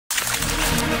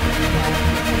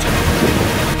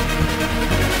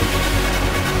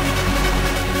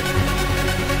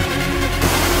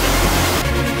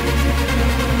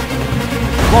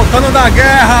voltando da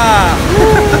guerra!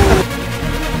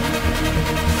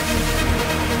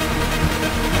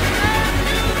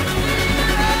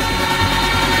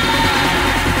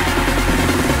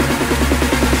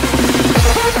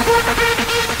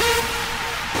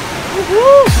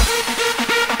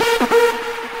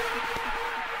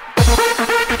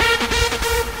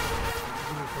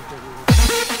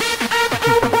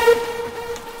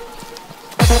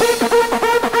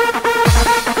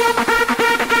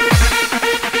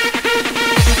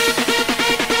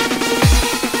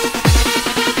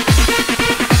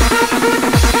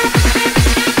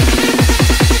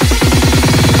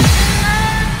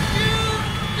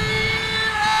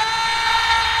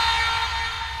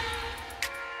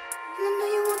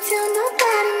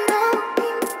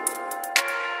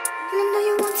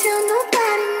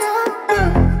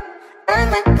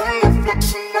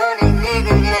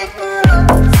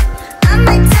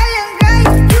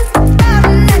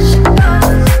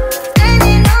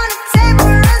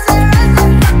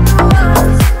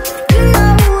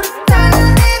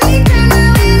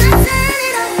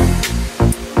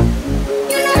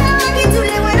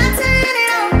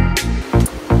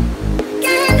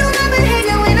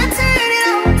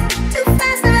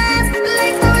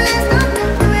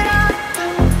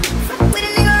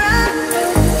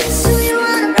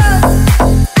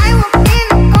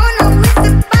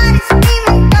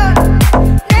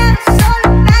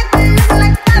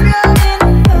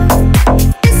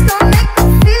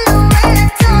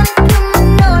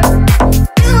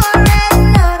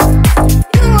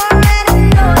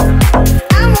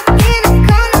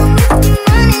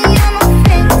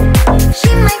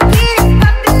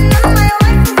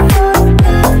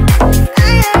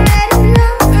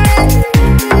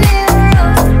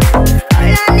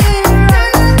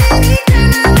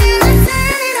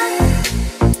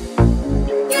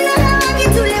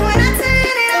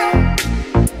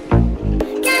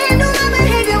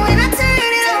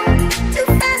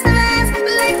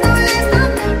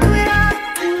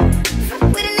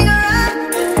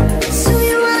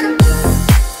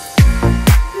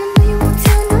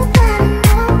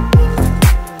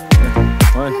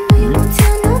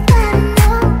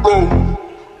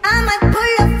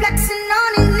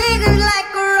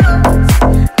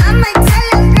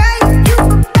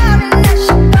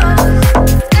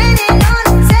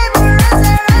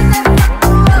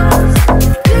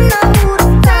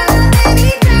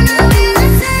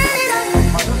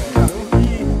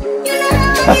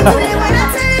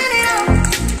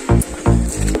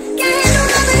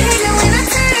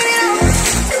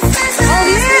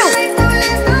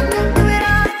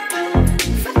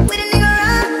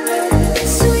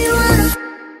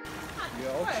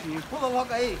 Pula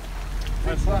logo aí.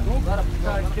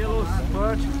 Aquele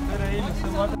suporte, peraí, você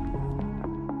bota.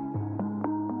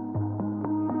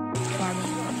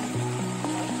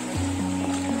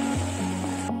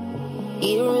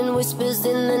 Hearing whispers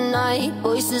in the night,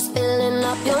 voices filling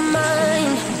up your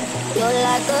mind. You're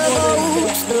like a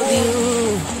ghost of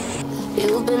you.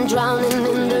 You've been drowning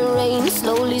in the rain,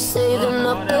 slowly saving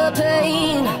up the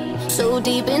pain. So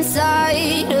deep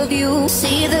inside of you,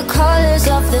 see the colors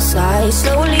of the sky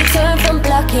slowly turn from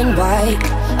black and white.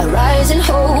 A rising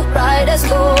hope, bright as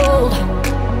gold.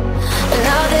 And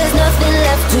now there's nothing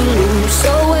left to lose,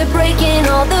 so we're breaking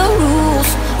all the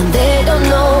rules. And they don't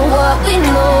know what we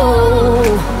know.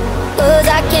 Cause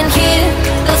I can hear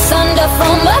the thunder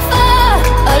from afar,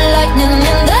 a lightning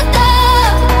in the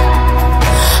dark.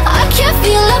 I can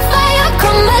feel the fire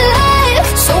come alive,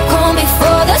 so calm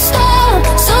before the storm,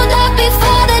 so dark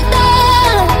before the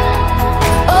dawn.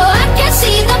 Oh, I can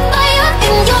see the fire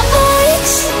in your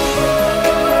eyes,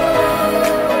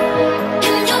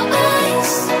 in your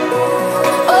eyes.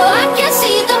 Oh, I can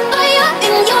see the fire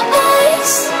in your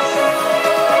eyes,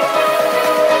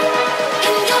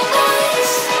 in your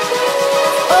eyes.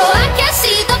 Oh, I can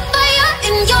see the fire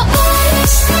in your eyes.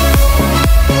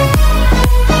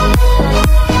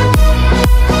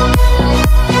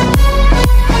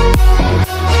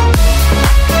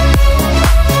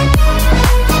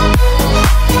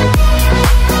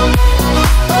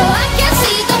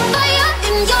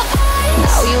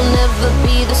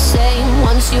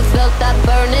 You felt that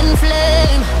burning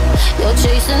flame, you're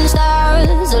chasing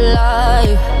stars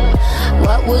alive.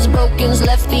 What was broken's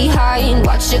left behind,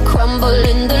 watch it crumble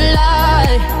in the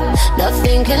light.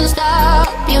 Nothing can stop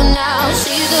you now.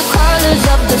 See the colors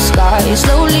of the sky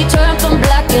slowly turn from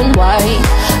black and white.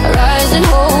 A rising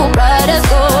hope, bright as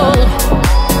gold.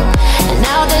 And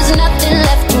now there's nothing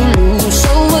left to lose,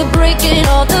 so we're breaking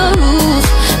all the rules.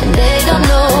 And they don't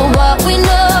know what we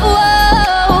know.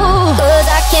 Cause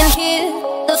I can hear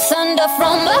the thunder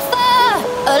from afar,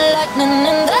 a lightning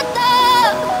in the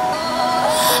dark.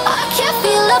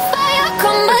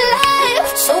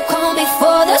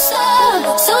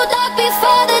 So dark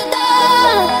before the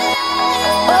dawn.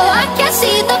 Oh, I can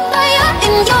see the fire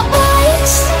in your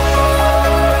eyes.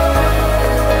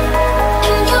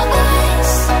 In your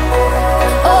eyes.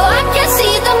 Oh, I can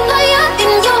see the fire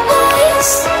in your eyes.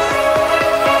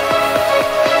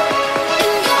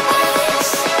 In your eyes.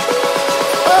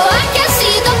 Oh, I can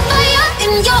see the fire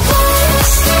in your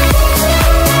eyes.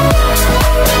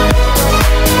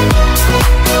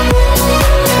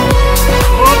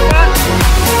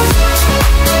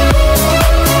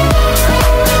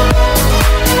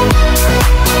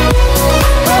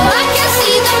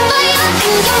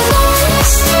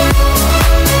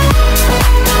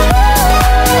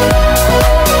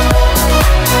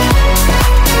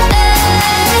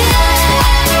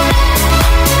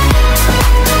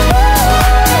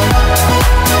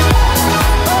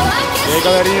 E aí,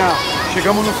 galerinha,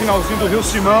 chegamos no finalzinho do Rio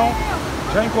Simão,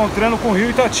 já encontrando com o Rio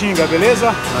Itatinga, beleza?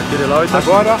 Aquele lá, o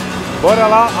Itatinga. Agora, bora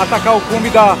lá atacar o cume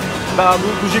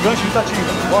do Gigante de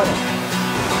Itatinga, bora!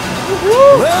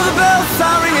 Well, the bells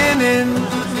are ringing in.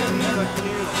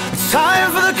 It's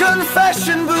time for the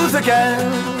confession booth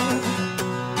again.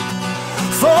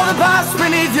 For the past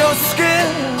beneath your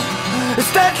skin is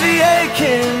deadly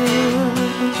aching.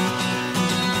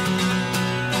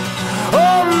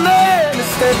 Oh man,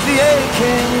 it's deadly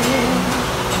aching.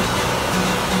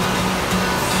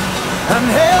 And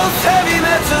hell's heavy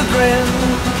metal grin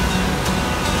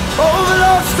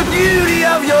overloads the beauty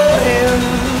of your hymn.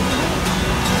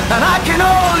 And I can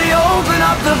only open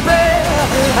up the bed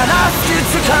and ask you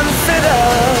to consider.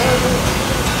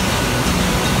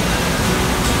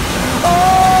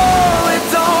 Oh, it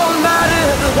don't matter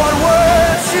what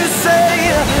words you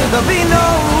say, there'll be no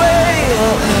way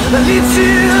that leads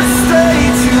you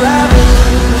straight to heaven.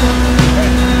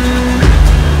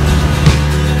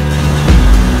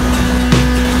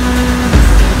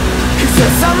 He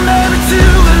says I'm married to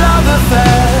a love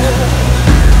affair.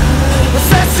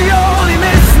 Says she only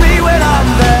miss me when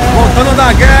I'm there. Voltando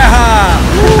da guerra!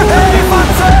 And if I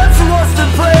turn towards the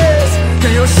place,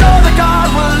 can you show that God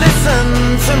will listen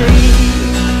to me?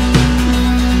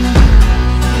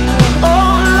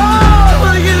 Oh Lord,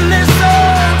 will you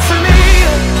listen to me?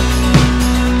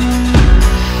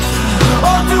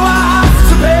 Or do I have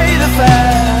to pay the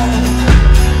fare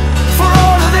for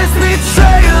all of this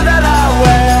betrayal that I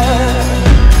wear?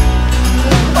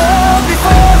 Oh,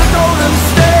 before the golden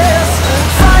stairs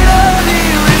finally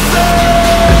reserved.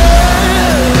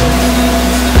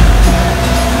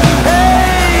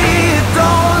 Hey, it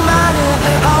don't matter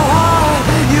how hard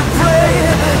you pray,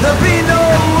 there'll be no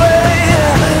way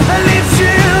that leads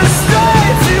you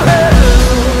straight to heaven.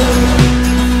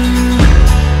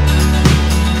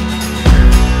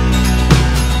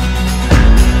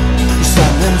 You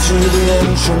stand into the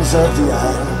entrance of the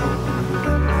aisle,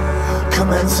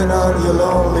 commencing on your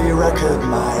lonely record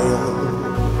mile.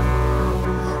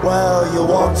 Well, you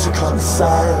want to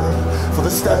reconcile for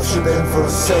the steps you've been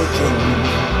forsaking.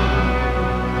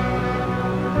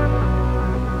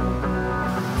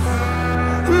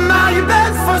 Now you've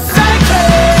been forsaken.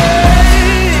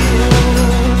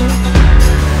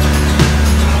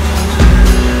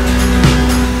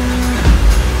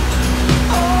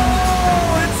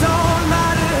 Oh, it don't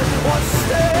matter what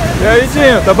step. E aí,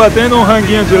 Dinho, tá batendo um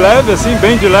ranguinho de leve, assim,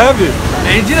 bem de leve?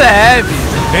 Bem de leve,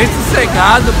 bem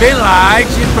sossegado, bem light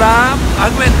pra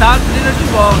aguentar a trilha de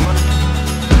volta.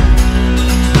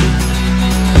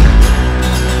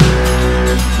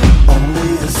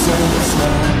 Only a sinner's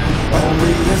know,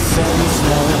 only a sinner's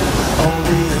know,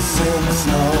 only a sinner's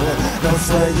know, knows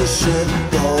where you should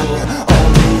go.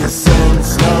 Only a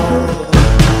sinner's know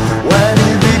when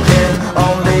you begin.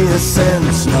 Only a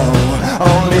sinner's know,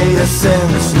 only a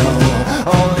sinner's know,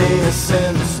 only a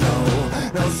sinner's